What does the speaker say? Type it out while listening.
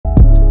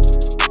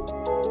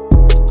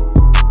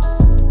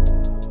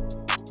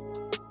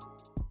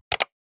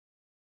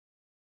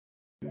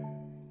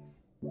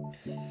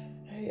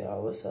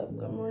Y'all, what's up?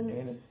 Good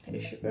morning.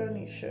 It's your girl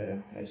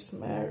Nisha. It's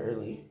mad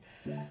early.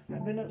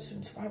 I've been up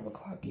since 5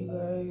 o'clock, you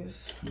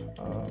guys.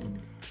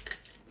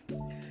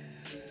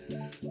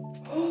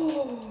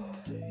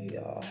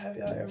 Y'all, have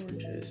y'all ever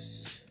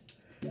just,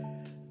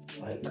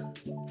 like,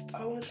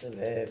 I went to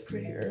bed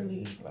pretty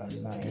early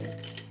last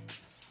night.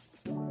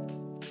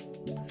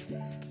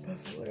 But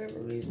for whatever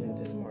reason,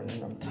 this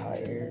morning I'm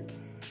tired.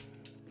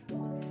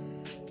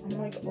 I'm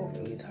like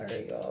overly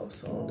tired, y'all.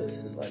 So this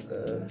is like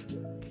a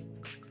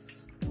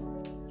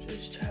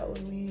just chat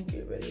with me,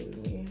 get ready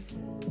with me.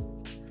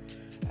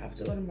 I have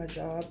to go to my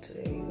job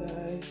today, you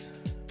guys.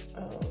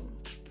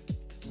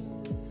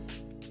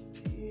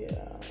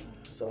 Yeah,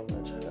 so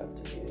much I have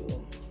to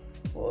do.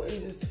 Well, it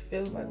just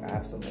feels like I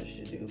have so much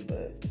to do,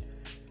 but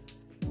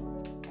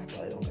I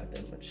probably don't got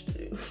that much to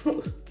do.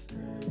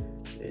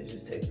 It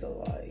just takes a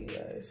lot, you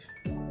guys.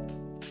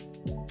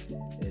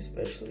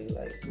 Especially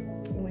like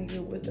when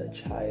you're with a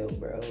child,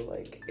 bro.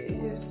 Like, it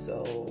is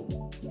so,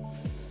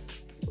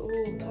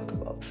 oh, talk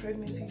about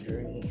pregnancy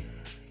journey,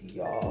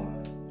 y'all.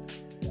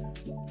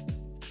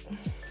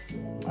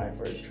 My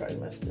first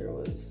trimester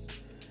was,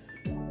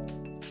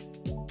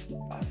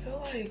 I feel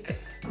like,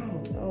 I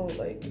don't know,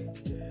 like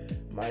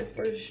my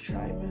first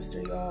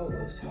trimester, y'all,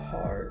 was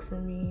hard for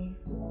me.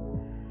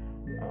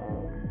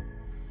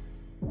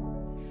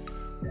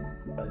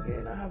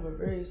 Again, I have a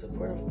very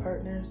supportive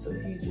partner, so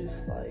he just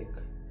like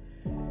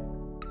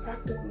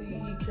practically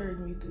he carried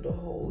me through the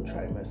whole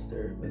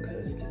trimester,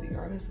 because to be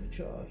honest with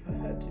y'all, if I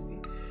had to be,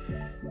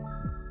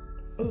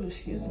 oh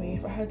excuse me,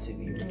 if I had to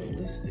be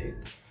realistic,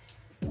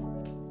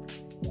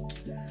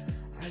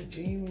 I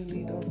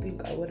genuinely don't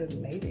think I would have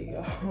made it,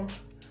 y'all.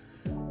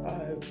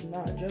 I'm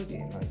not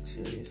joking, like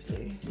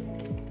seriously.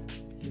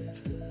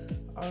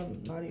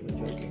 I'm not even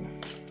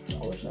joking.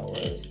 I wish I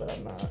was, but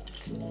I'm not.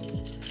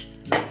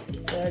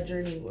 That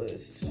journey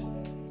was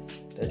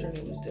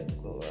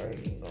difficult. I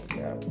ain't gonna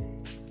cap.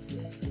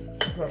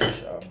 I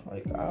promise y'all.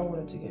 Like, I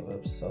wanted to give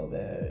up so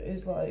bad.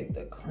 It's like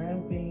the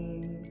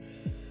cramping,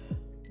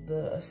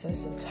 the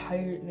excessive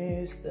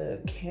tiredness, the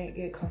can't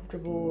get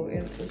comfortable,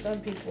 and for some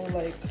people,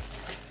 like,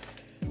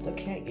 the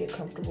can't get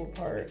comfortable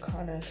part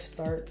kind of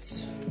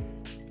starts.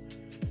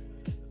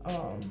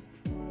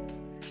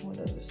 When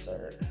does it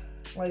start?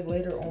 Like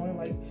later on,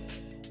 like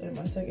in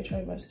my second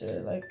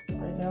trimester. Like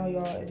right now,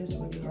 y'all, it is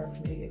really hard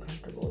for me to get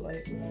comfortable.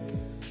 Like,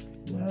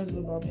 my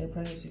husband bought me a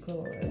pregnancy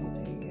pillow and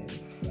everything,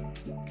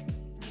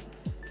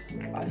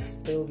 and I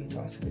still be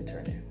tossing and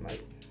turning,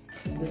 like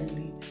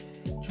literally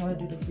trying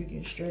to do the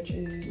freaking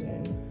stretches,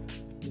 and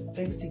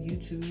thanks to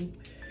YouTube.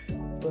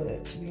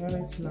 But to be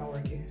honest, it's not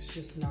working. It's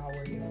just not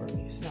working for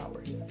me. It's not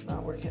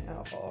working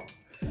at all.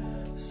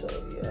 So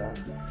yeah.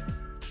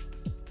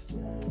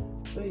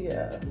 But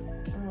yeah,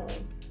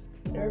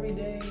 every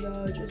day,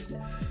 y'all,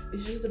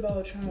 it's just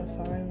about trying to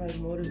find like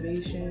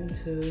motivation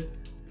to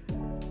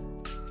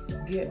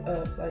get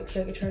up. Like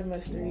second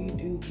trimester, you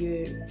do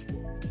get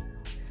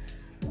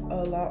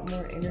a lot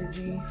more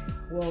energy.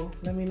 Well,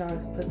 let me not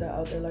put that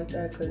out there like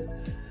that, because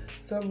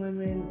some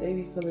women, they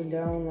be feeling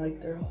down like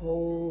their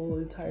whole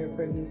entire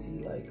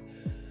pregnancy, like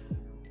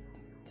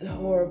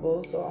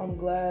horrible. So I'm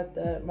glad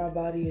that my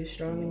body is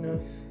strong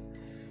enough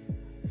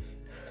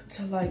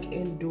to like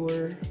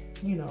endure,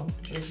 you know,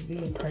 just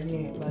being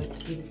pregnant, like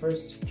through the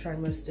first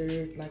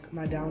trimester, like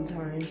my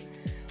downtime.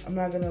 I'm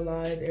not gonna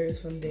lie, there are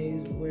some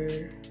days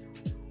where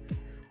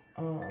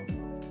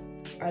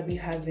I be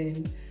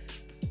having,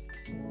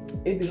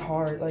 it'd be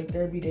hard. Like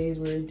there be days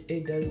where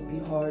it does be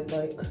hard.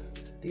 Like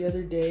the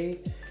other day,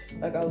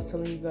 like I was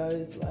telling you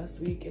guys last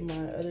week in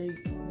my other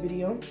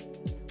video,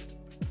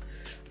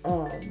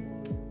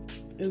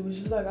 it was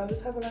just like I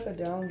was having like a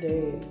down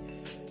day,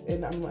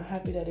 and I'm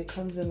happy that it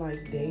comes in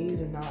like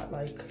days and not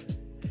like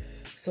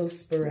so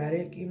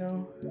sporadic, you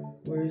know,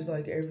 where it's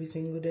like every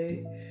single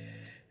day.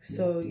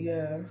 So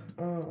yeah,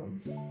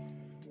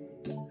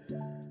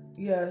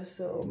 yeah,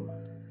 so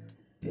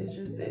it's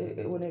just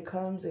when it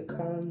comes, it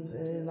comes.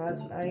 And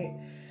last night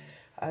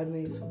I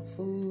made some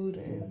food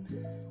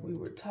and we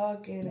were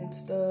talking and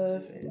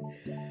stuff, and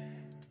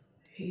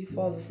he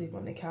falls asleep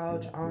on the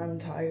couch. I'm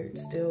tired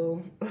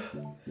still.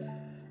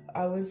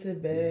 I went to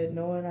bed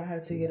knowing I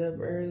had to get up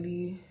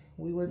early.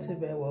 We went to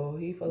bed, well,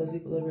 he fell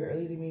asleep a little bit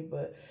early to me,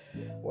 but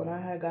when I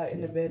had got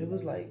into bed, it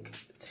was like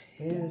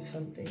 10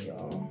 something,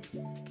 y'all.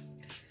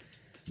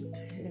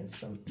 10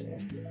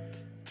 something.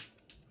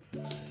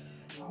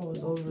 I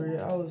was over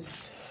it.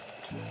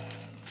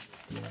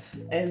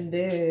 And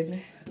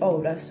then,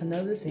 oh, that's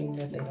another thing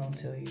that they don't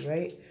tell you,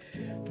 right?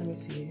 Let me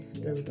see.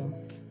 There we go.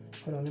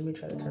 Hold on, let me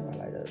try to turn my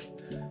light up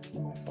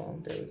on my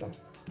phone. There we go.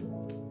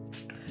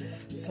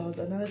 So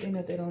another thing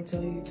that they don't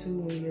tell you too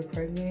when you're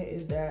pregnant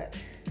is that,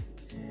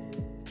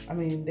 I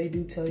mean, they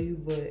do tell you,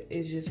 but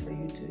it's just for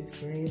you to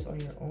experience on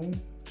your own.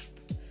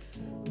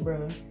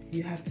 Bruh,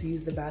 you have to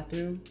use the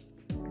bathroom.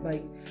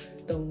 Like,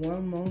 the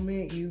one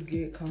moment you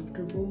get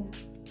comfortable,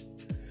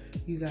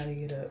 you gotta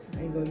get up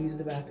and go use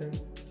the bathroom.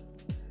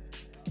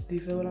 Do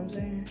you feel what I'm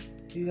saying?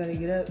 You gotta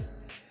get up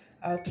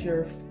out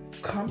your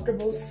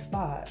comfortable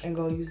spot and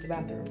go use the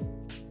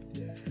bathroom.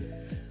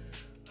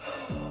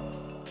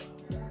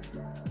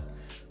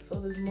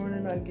 this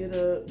morning I get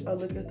up, I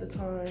look at the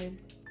time.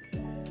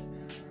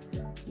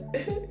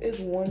 It's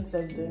 1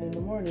 something in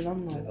the morning.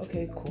 I'm like,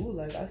 okay, cool.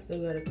 Like, I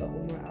still got a couple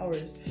more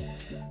hours.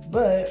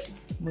 But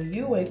when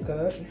you wake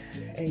up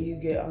and you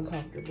get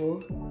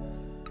uncomfortable,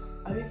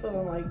 I be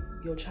feeling like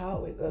your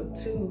child wake up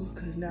too,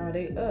 because now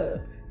they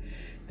up.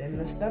 Then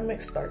the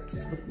stomach starts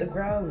with the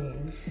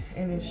growling.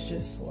 And it's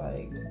just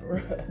like,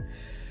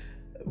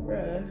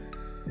 bruh.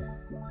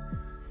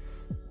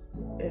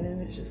 And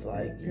then it's just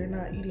like, you're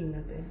not eating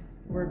nothing.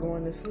 We're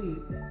going to sleep.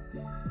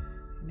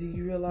 Do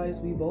you realize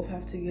we both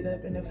have to get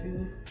up in a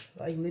few,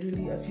 like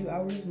literally a few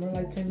hours, more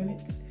like 10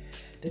 minutes,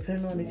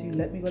 depending on if you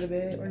let me go to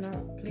bed or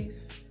not,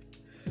 please?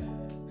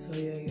 So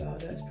yeah, y'all,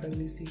 that's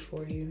pregnancy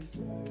for you.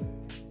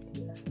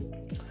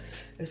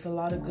 It's a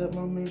lot of good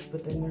moments,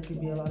 but then there could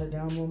be a lot of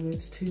down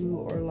moments too,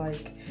 or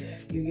like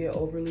you get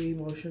overly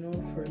emotional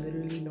for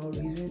literally no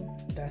reason.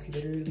 That's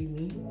literally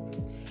me.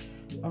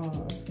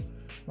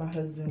 My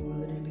husband will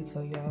literally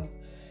tell y'all,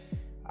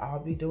 I'll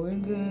be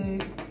doing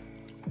good.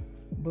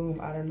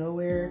 Boom, out of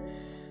nowhere,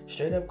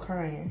 straight up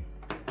crying.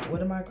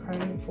 What am I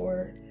crying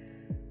for?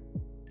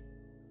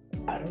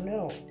 I don't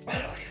know. I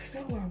don't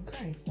even know why I'm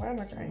crying. Why am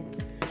I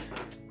crying?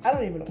 I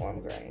don't even know why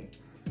I'm crying.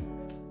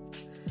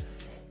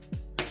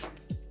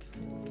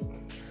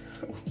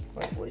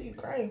 Like, what are you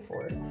crying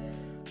for?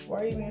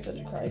 Why are you being such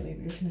a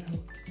crybaby right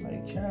now?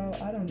 Like, child,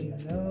 I don't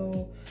even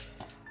know.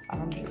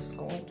 I'm just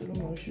going through the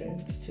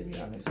motions, to be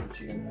honest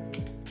with you.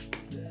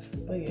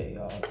 But yeah,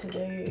 y'all,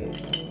 today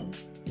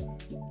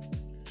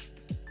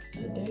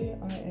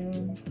I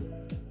am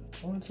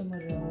going to my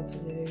job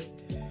today.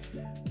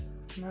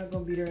 I'm not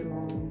gonna be there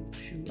long.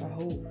 Shoot, I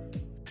hope.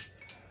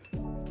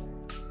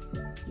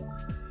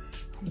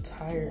 I'm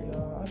tired,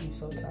 y'all. I be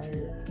so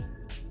tired.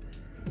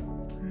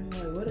 It's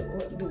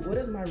like, what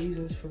is my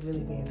reasons for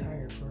really being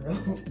tired, for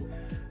real?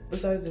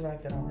 Besides the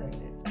fact that I'm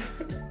pregnant.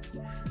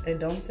 And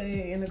don't say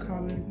it in the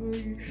comments, oh,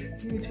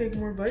 you take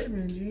more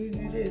vitamins, you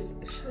do this.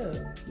 Shut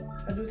up.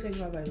 I do take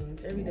my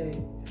vitamins every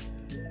day.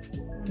 I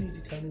don't need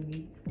you telling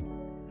me.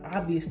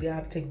 Obviously, I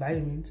have to take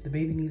vitamins. The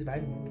baby needs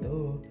vitamins,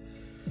 though.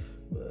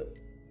 But,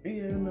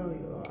 yeah, no,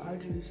 y'all. I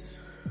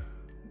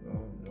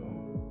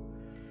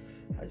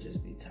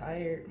just be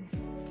tired.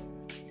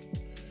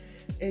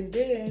 And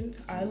then,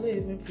 I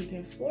live in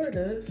freaking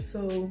Florida,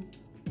 so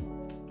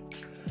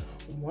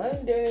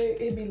one day,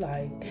 it'd be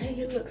like, dang,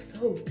 it looks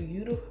so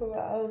beautiful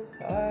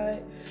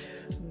outside.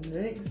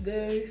 Next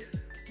day,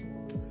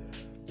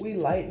 we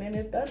lightning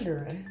and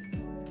thundering.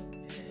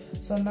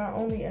 So not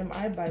only am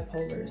I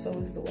bipolar, so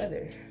is the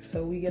weather.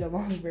 So we get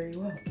along very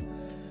well.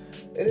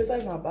 It is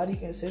like my body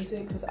can sense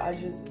it, because I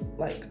just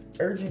like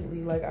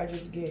urgently, like I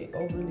just get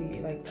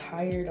overly like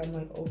tired. I'm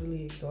like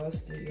overly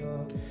exhausted,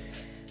 y'all.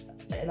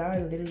 And I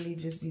literally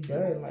just be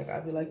done. Like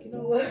I'd be like, you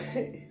know what?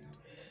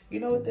 You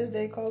know what this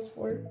day calls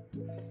for?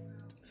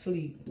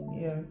 Sleep.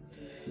 Yeah.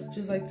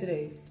 Just like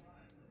today.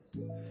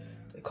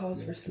 It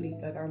calls for sleep.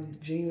 Like I'm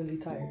genuinely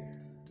tired.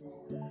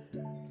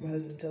 My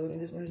husband telling me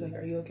this morning, he's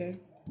like, are you okay?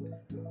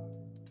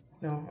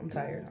 No, I'm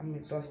tired. I'm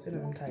exhausted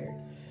and I'm tired.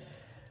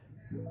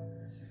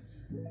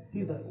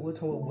 He's like,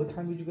 what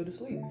time did you go to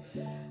sleep?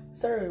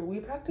 Sir, we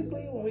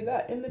practically, when we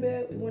got in the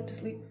bed, we went to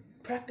sleep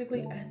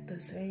practically at the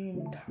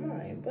same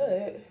time.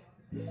 But,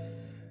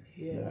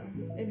 yeah.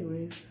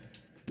 Anyways.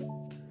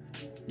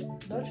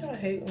 Don't y'all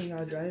hate when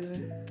y'all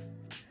driving?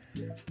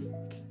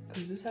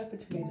 Because this happened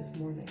to me this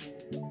morning.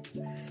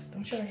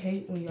 Don't y'all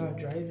hate when y'all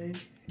driving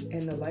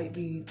and the light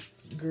be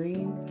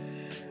green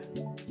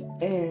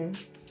and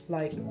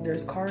like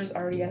there's cars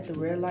already at the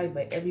red light,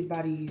 but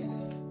everybody's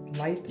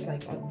lights,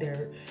 like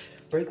their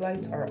brake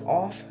lights, are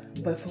off,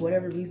 but for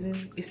whatever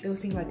reason it still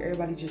seems like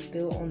everybody just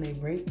still on their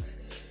brakes,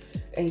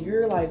 and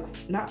you're like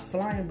not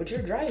flying, but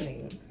you're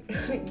driving.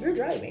 You're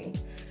driving,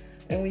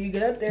 and when you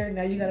get up there,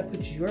 now you got to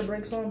put your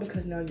brakes on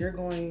because now you're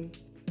going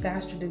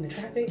faster than the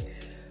traffic.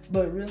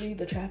 But really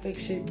the traffic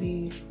should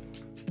be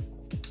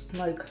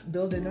like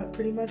building up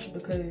pretty much,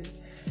 because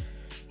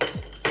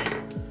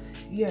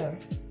yeah,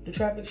 the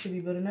traffic should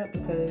be building up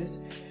because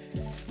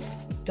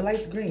the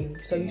light's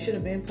green, so you should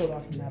have been pulled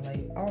off from that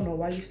light. I don't know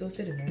why you still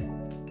sitting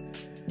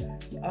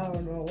there. I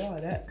don't know why.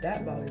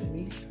 That bothers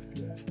me.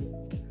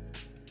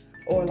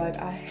 Or like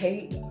I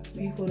hate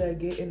people that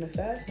get in the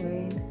fast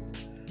lane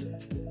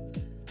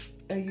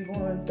and you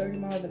going 30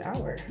 miles an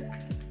hour.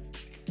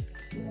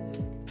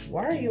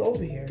 Why are you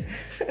over here?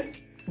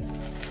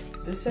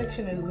 This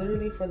section is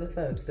literally for the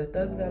thugs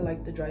that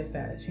like to drive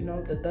fast. You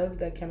know, the thugs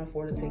that can't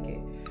afford a ticket.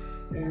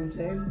 You know what I'm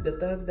saying? The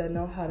thugs that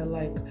know how to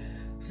like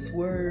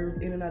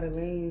swerve in and out of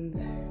lanes.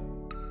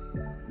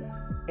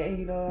 And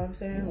you know what I'm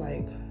saying?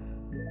 Like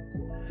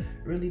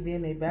really be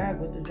in their bag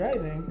with the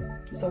driving.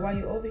 So why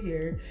you over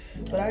here?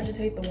 But I just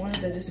hate the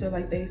ones that just feel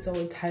like they so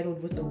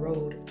entitled with the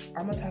road.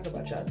 I'm gonna talk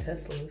about y'all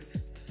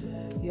Teslas.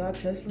 Y'all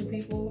Tesla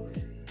people.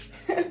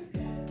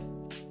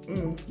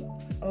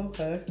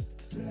 Okay.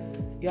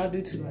 Y'all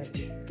do too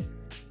much.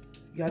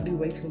 Y'all do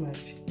way too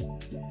much.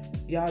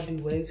 Y'all do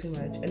way too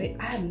much.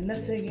 And I have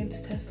nothing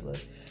against Tesla.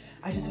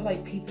 I just feel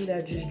like people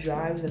that just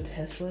drives a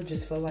Tesla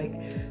just feel like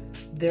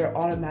they're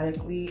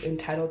automatically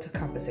entitled to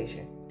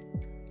compensation.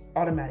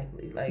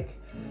 Automatically. Like,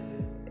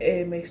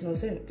 it makes no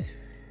sense.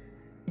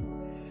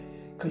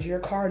 Because your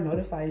car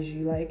notifies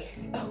you like,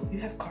 oh, you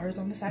have cars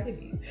on the side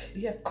of you.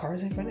 You have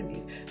cars in front of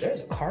you. There's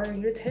a car in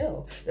your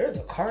tail. There's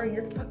a car in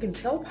your fucking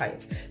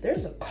tailpipe.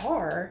 There's a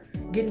car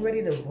getting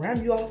ready to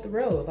ram you off the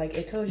road. Like,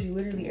 it tells you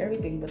literally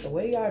everything. But the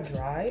way y'all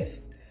drive,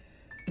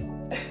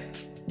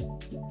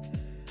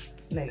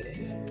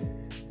 negative.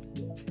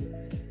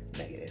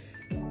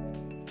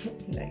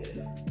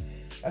 Negative.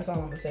 That's all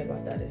I'm gonna say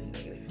about that is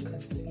negative.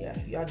 Because, yeah,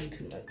 y'all do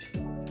too much.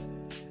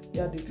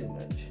 Y'all do too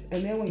much.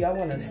 And then when y'all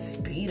want to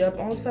speed up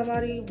on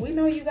somebody, we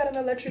know you got an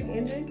electric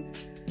engine,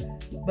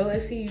 but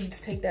let's see you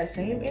just take that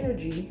same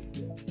energy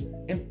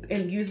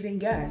and use it in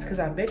gas, because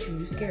I bet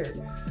you're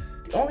scared.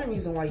 The only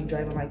reason why you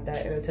driving like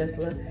that in a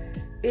Tesla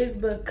is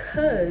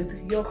because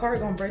your car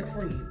gonna brake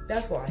for you.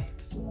 That's why.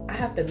 I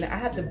have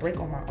to brake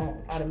on my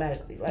own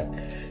automatically. Like,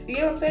 you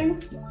know what I'm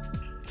saying?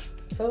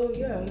 So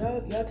yeah,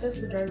 y'all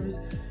Tesla drivers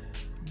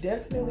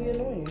definitely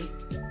annoying.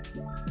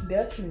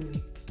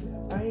 Definitely.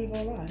 I ain't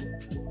gonna lie.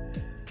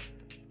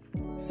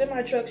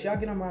 Semi trucks, y'all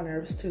get on my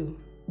nerves too.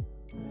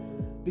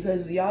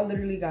 Because y'all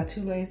literally got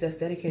 2 lanes that's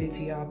dedicated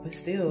to y'all, but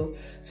still,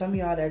 some of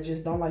y'all that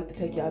just don't like to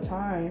take y'all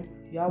time,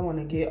 y'all want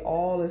to get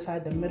all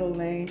inside the middle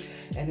lane,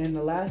 and then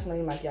the last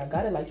lane, like y'all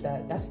got it like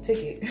that. That's a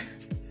ticket.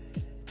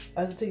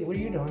 That's a ticket. What are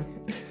you doing?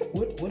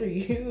 What are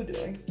you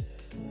doing?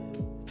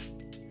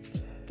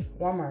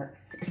 Walmart.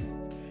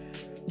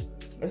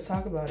 Let's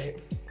talk about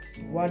it.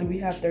 Why do we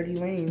have 30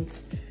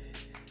 lanes?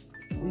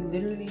 We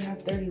literally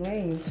have 30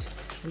 lanes,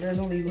 and there's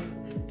only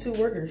 2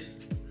 workers.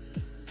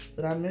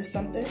 Did I miss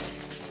something?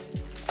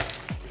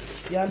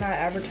 Y'all not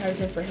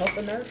advertising for help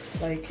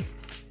enough? Like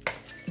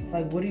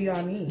what do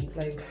y'all need?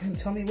 Like,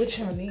 tell me what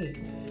y'all need.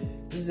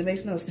 Because it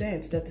makes no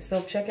sense that the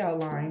self-checkout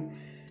line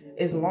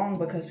is long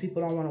because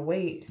people don't want to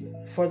wait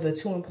for the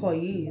 2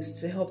 employees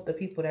to help the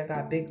people that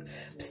got big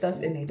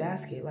stuff in their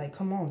basket. Like,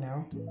 come on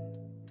now.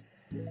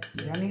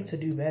 Y'all need to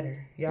do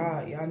better.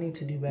 Y'all need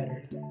to do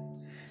better.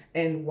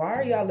 And why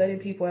are y'all letting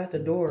people at the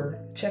door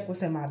check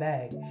what's in my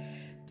bag?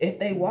 If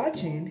they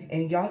watching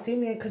and y'all see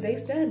me, because they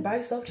stand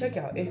by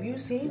self-checkout. If you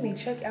see me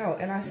check out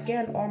and I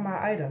scan all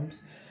my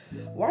items,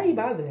 why are you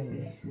bothering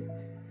me?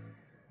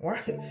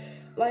 Why?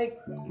 Like,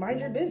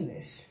 mind your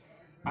business.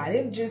 I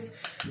didn't just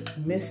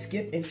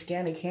skip and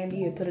scan a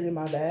candy and put it in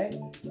my bag.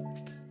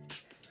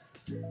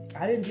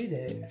 I didn't do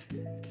that.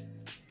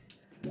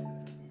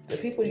 The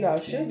people y'all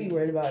should be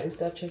worried about in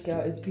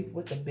self-checkout is the people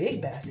with the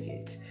big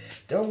baskets.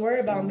 Don't worry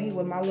about me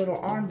with my little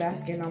arm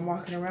basket and I'm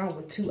walking around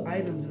with 2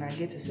 items and I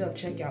get to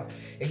self-checkout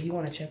and you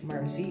want to check my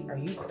receipt? Are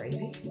you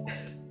crazy?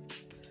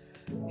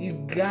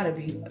 You gotta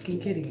be fucking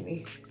kidding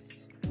me.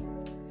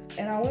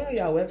 And I went on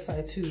y'all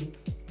website too,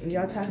 and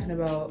y'all talking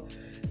about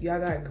y'all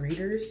got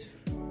greeters.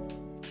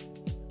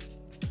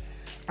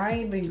 I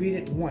ain't been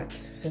greeted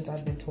once since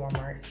I've been to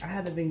Walmart. I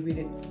haven't been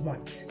greeted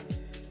once.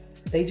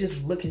 They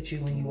just look at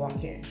you when you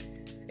walk in.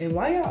 And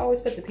why y'all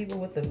always put the people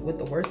with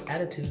the worst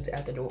attitudes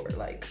at the door?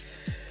 Like,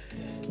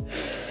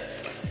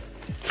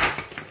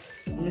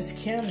 Miss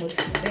Kim was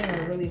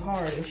staring really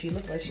hard and she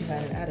looked like she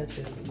had an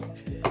attitude.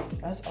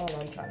 That's all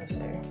I'm trying to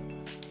say.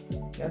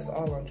 That's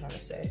all I'm trying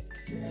to say.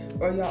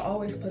 Or y'all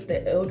always put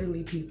the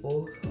elderly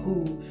people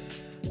who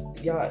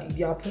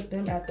y'all put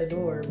them at the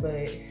door,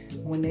 but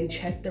when they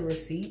check the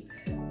receipt,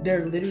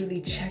 they're literally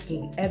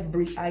checking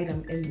every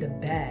item in the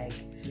bag.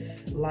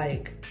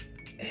 Like,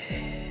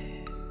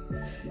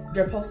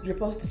 you're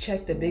supposed to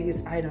check the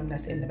biggest item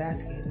that's in the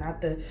basket,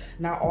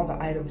 not all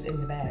the items in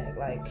the bag.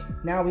 Like,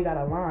 now we got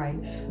a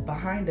line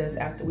behind us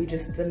after we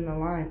just stood in a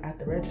line at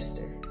the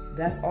register.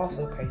 That's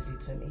also crazy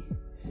to me.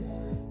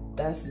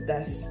 That's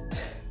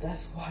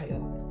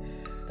wild.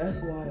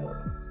 That's wild.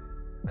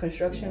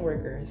 Construction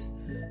workers,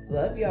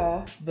 love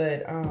y'all,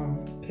 but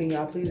can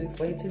y'all please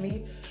explain to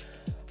me?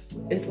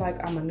 It's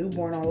like I'm a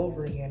newborn all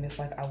over again. It's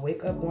like I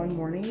wake up one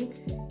morning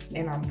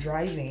and I'm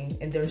driving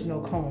and there's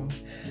no cones,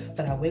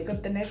 but I wake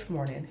up the next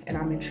morning and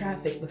I'm in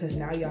traffic because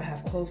now y'all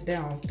have closed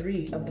down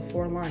 3 of the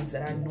 4 lines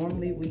that I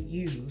normally would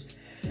use.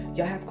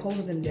 Y'all have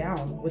closed them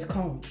down with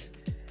cones.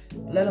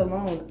 Let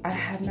alone, I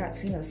have not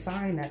seen a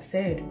sign that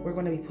said we're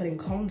going to be putting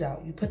cones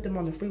out. You put them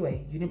on the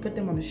freeway. You didn't put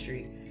them on the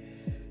street.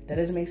 That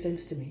doesn't make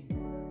sense to me.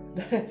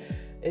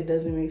 It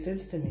doesn't make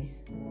sense to me.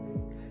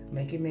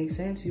 Make it make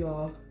sense,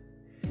 y'all.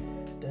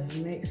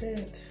 Doesn't make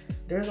sense.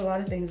 There's a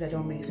lot of things that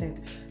don't make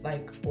sense.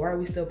 Like, why are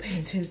we still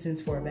paying 10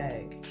 cents for a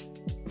bag?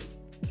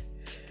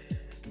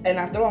 And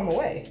I throw them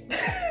away.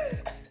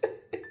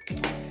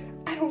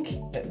 I don't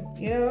keep them.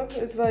 You know,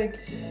 it's like,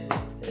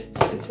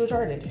 it's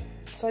retarded.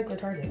 It's like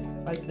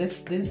retarded. Like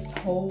this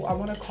whole, I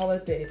want to call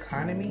it the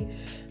economy,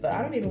 but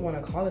I don't even want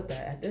to call it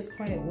that. At this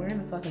point, we're in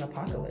a fucking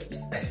apocalypse.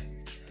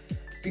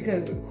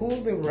 Because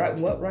who's in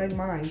what right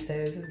mind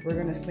says we're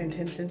gonna spend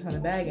 10 cents on a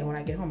bag and when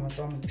I get home, I'm gonna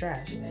throw them in the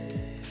trash?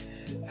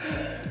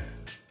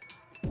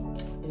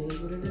 It is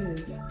what it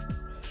is.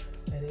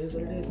 It is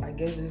what it is. I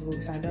guess this is what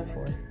we signed up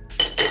for.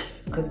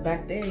 Because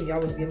back then, y'all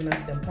was giving us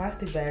them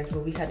plastic bags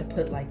where we had to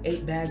put like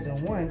 8 bags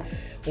in one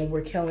when we're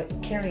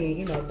carrying,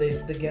 you know,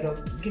 the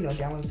ghetto, you know,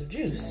 gallons of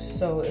juice.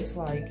 So it's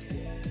like,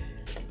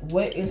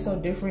 what is so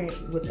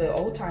different with the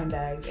old time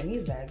bags and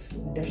these bags?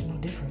 There's no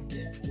difference.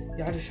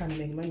 Y'all just trying to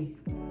make money.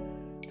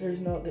 There's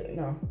no.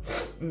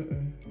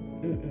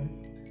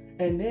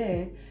 And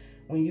then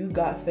when you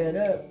got fed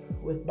up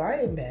with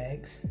buying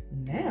bags,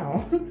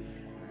 now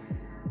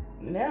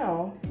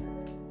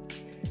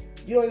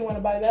you don't even want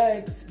to buy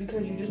bags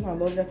because you just want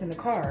to load it up in the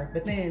car.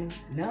 But then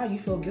now you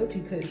feel guilty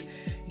because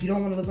you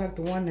don't want to look like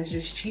the one that's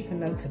just cheap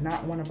enough to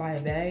not want to buy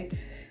a bag.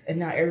 And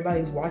now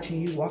everybody's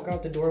watching you walk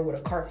out the door with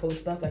a cart full of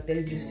stuff like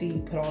they just see you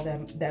put all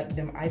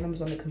them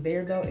items on the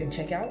conveyor belt and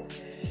check out.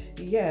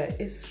 Yeah,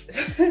 it's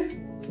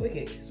it's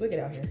wicked. It's wicked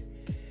out here.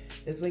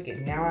 It's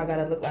wicked. Now I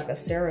gotta look like a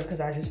Sarah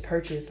because I just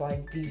purchased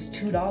like these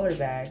 $2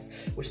 bags,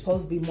 which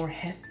supposed to be more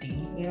hefty.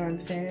 You know what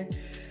I'm saying?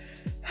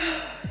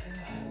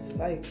 It's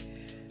like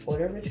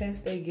whatever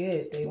chance they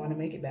get, they want to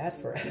make it bad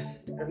for us.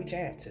 Every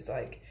chance. It's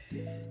like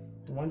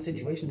one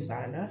situation is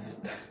not enough.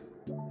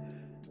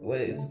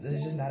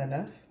 It's just not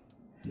enough.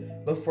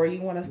 Before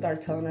you want to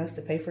start telling us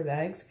to pay for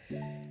bags,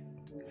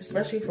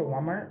 especially for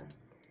Walmart,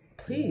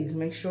 please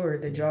make sure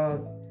that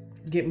y'all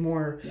get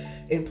more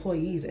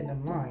employees in the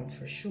lines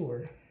for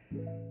sure.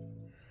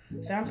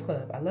 Sam's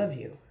Club, I love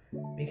you,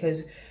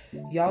 because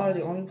y'all are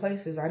the only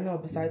places I know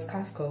besides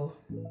Costco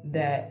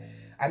that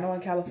I know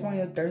in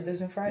California, Thursdays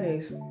and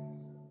Fridays,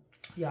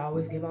 y'all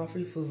always give out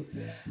free food.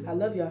 I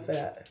love y'all for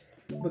that,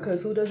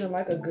 because who doesn't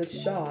like a good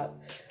shop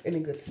and a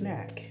good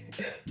snack?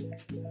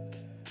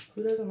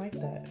 Who doesn't like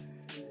that?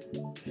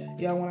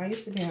 Yeah, when I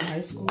used to be in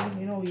high school,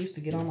 you know what used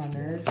to get on my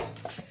nerves?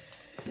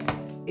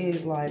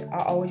 Is like,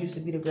 I always used to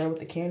be the girl with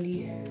the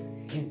candy,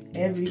 and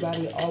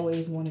everybody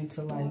always wanted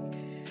to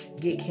like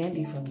get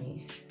candy from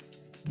me.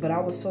 But I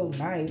was so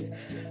nice.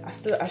 I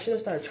should have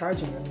started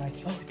charging them like,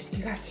 oh,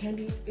 you got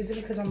candy? Is it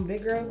because I'm a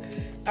big girl?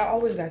 I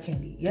always got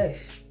candy.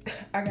 Yes,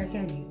 I got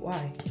candy.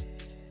 Why?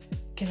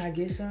 Can I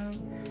get some?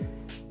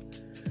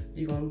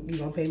 You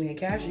gonna pay me in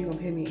cash or you gonna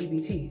pay me in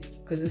EBT?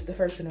 Because it's the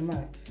first of the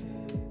month.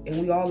 And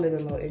we all live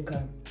in low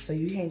income. So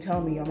you can't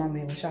tell me your mama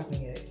ain't been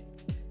shopping yet.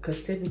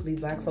 Because typically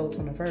black folks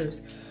on the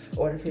 1st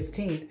or the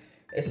 15th,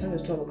 as soon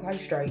as 12 o'clock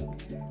strike,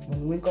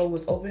 when Winco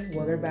was open,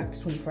 well, they're back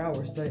to 24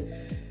 hours. But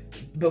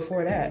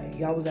before that,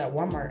 y'all was at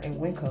Walmart and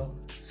Winco.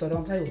 So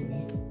don't play with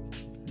me.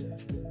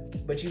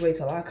 But you wait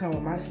till I come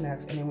with my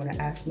snacks and then want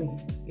to ask me.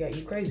 Yeah,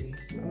 you crazy.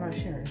 I'm not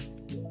sharing.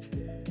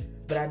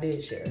 But I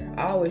did share.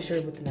 I always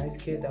shared with the nice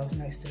kids that was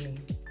nice to me.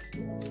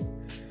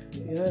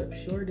 Yep,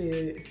 sure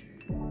did.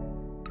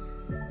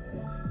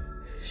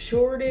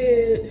 Sure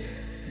did.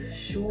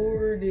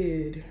 Sure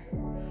did.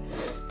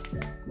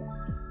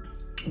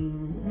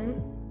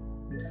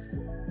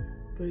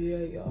 But yeah,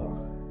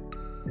 y'all.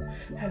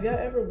 Have y'all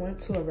ever went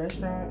to a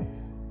restaurant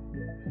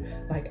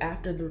like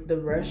after the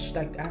rush,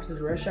 like after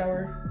the rush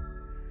hour,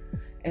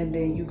 and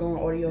then you go and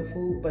order your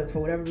food, but for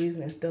whatever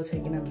reason it's still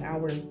taking them an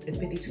hour and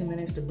 52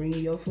 minutes to bring you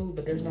your food,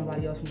 but there's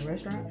nobody else in the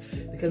restaurant?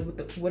 Because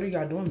what are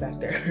y'all doing back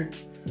there?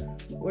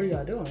 What are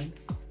y'all doing?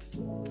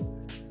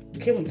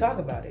 Can we talk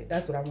about it?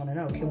 That's what I want to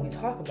know. Can we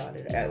talk about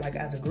it like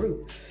as a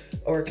group?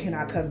 Or can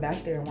I come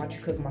back there and watch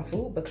you cook my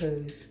food?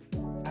 Because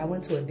I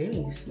went to a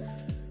Denny's,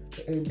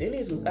 and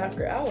Denny's was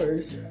after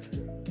hours.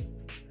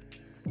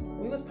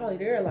 We was probably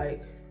there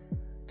like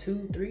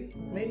 2, 3,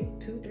 maybe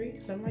 2, 3,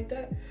 something like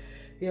that.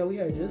 Yeah, we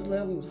had just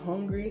left. We was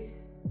hungry.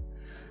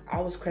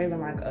 I was craving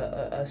like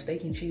a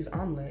steak and cheese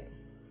omelet.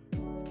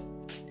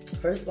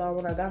 First of all,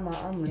 when I got my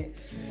omelet,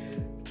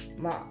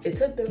 it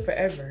took them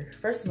forever.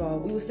 First of all,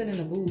 we was sitting in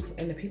the booth,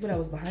 and the people that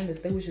was behind us,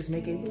 they was just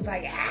making, he was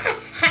like,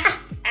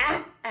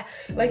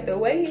 like the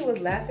way he was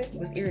laughing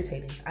was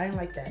irritating. I didn't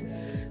like that.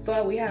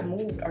 So we had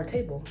moved our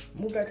table.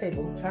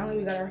 Finally,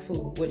 we got our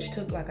food, which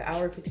took like an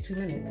hour and 52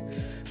 minutes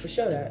for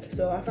show that.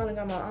 So I finally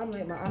got my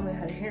omelet. My omelet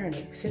had a hair in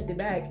it. Sent it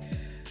back.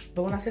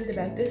 But when I sent it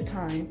back this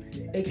time,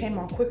 it came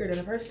out quicker than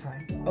the first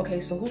time.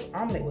 Okay, so whose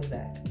omelet was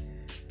that?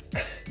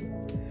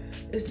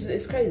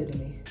 It's crazy to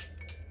me.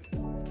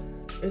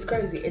 It's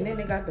crazy. And then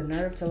they got the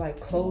nerve to like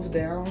close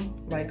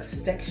down like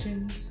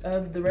sections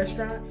of the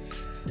restaurant.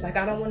 Like,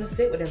 I don't want to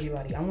sit with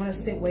everybody. I want to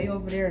sit way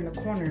over there in the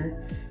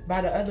corner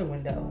by the other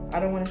window. I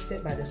don't want to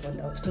sit by this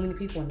window. There's too many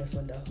people in this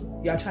window.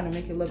 Y'all trying to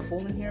make it look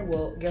full in here?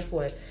 Well, guess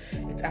what?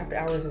 It's after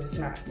hours and it's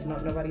not.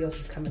 Nobody else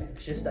is coming in.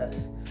 It's just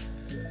us.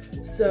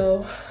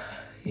 So,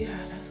 yeah,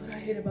 that's what I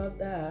hate about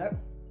that.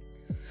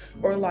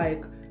 Or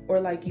like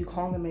you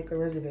call and make a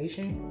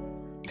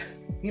reservation.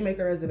 You make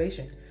a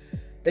reservation.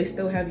 They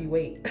still have you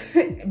wait,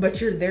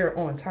 but you're there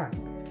on time.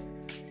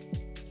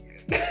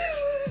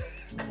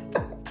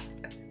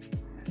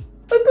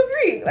 What the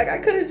freak? Like, I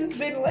could have just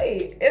been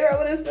late and I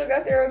would have still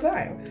got there on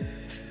time.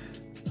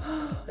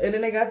 And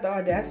then they got the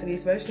audacity,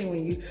 especially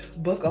when you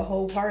book a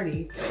whole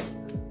party.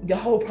 The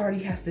whole party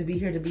has to be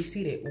here to be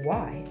seated.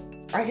 Why?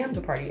 I am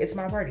the party. It's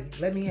my party.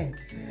 Let me in.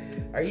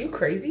 Are you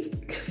crazy?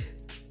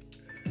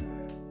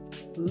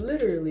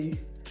 Literally.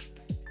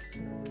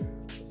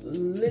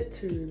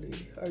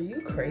 Are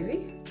you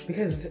crazy?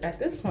 Because at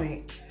this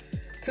point,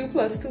 2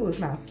 + 2 is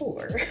not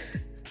 4.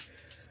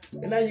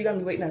 And now you got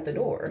me waiting at the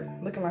door,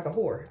 looking like a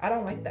whore. I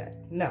don't like that.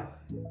 No.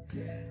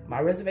 My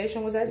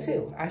reservation was at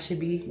 2. I should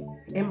be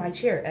in my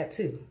chair at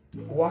 2,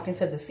 walking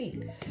to the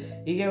seat.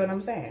 You get what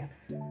I'm saying?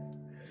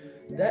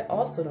 That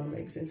also don't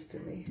make sense to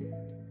me.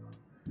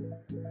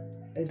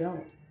 It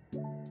don't.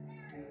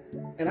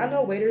 And I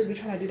know waiters be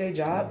trying to do their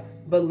job,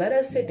 but let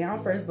us sit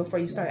down first before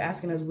you start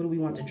asking us what do we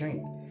want to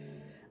drink.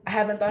 I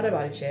haven't thought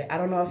about it yet. I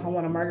don't know if I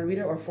want a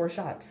margarita or 4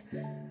 shots.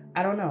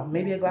 I don't know.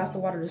 Maybe a glass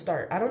of water to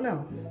start. I don't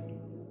know.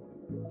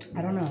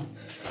 I don't know.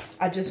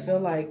 I just feel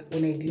like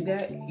when they do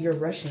that, you're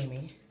rushing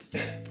me.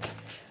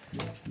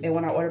 And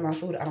when I order my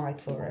food, I don't like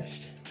to feel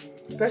rushed.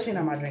 Especially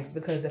not my drinks,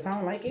 because if I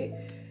don't like it,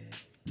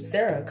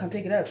 Sarah, come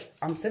pick it up.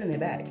 I'm sending it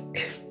back.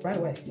 Right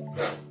away.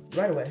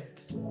 Right away.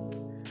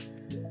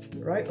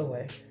 Right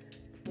away.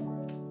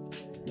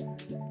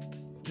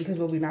 Because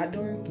what we're not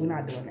doing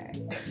that.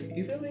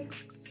 You feel me?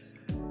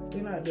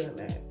 We're not doing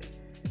that.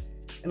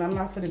 And I'm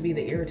not gonna be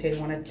the irritated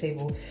one at the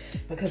table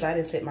because I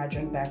didn't sit my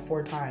drink back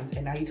 4 times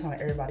and now you're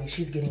telling everybody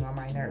she's getting on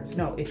my nerves.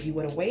 No, if you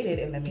would have waited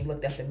and let me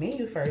look at the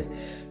menu first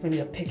for me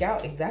to pick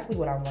out exactly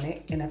what I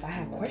wanted, and if I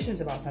have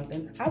questions about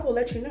something, I will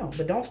let you know.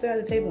 But don't stay at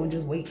the table and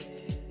just wait.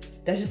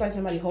 That's just like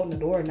somebody holding the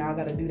door and now I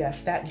gotta do that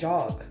fat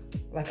jog.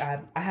 Like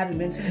I haven't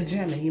been to the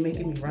gym and you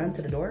making me run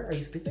to the door? Are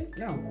you stupid?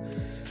 No.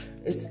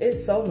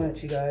 It's so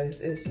much, you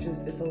guys. It's a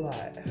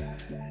lot.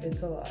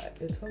 It's a lot.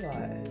 It's a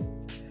lot.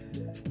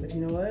 But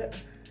you know what?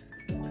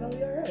 It's gonna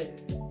be alright.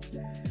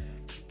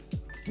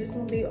 It's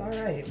gonna be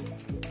alright.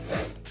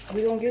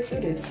 We're gonna get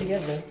through this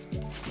together.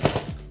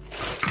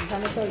 I'm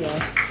trying to tell y'all.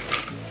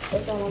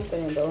 That's all I'm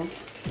saying, though.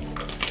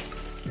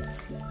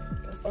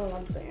 That's all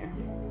I'm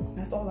saying.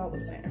 That's all I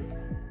was saying.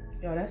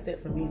 Y'all, that's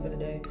it for me for the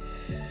day.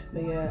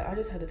 But yeah, I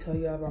just had to tell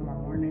y'all about my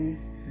morning.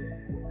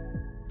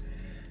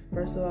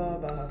 First of all,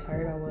 about how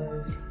tired I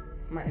was.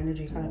 My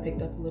energy kind of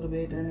picked up a little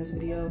bit during this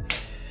video.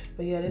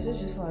 But yeah, this is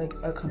just like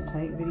a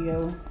complaint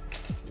video.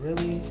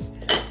 Really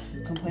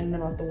complaining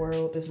about the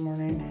world this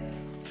morning.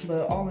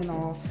 But all in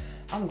all,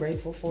 I'm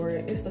grateful for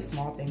it. It's the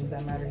small things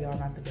that matter, y'all,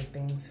 not the big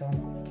things. So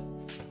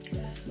I'm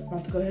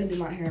about to go ahead and do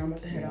my hair. I'm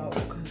about to head out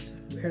because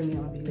apparently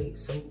I'll be late.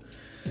 So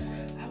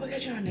I will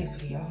catch y'all next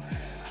video.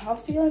 I'll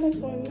see y'all next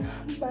one.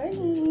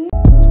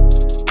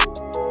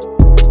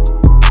 Bye.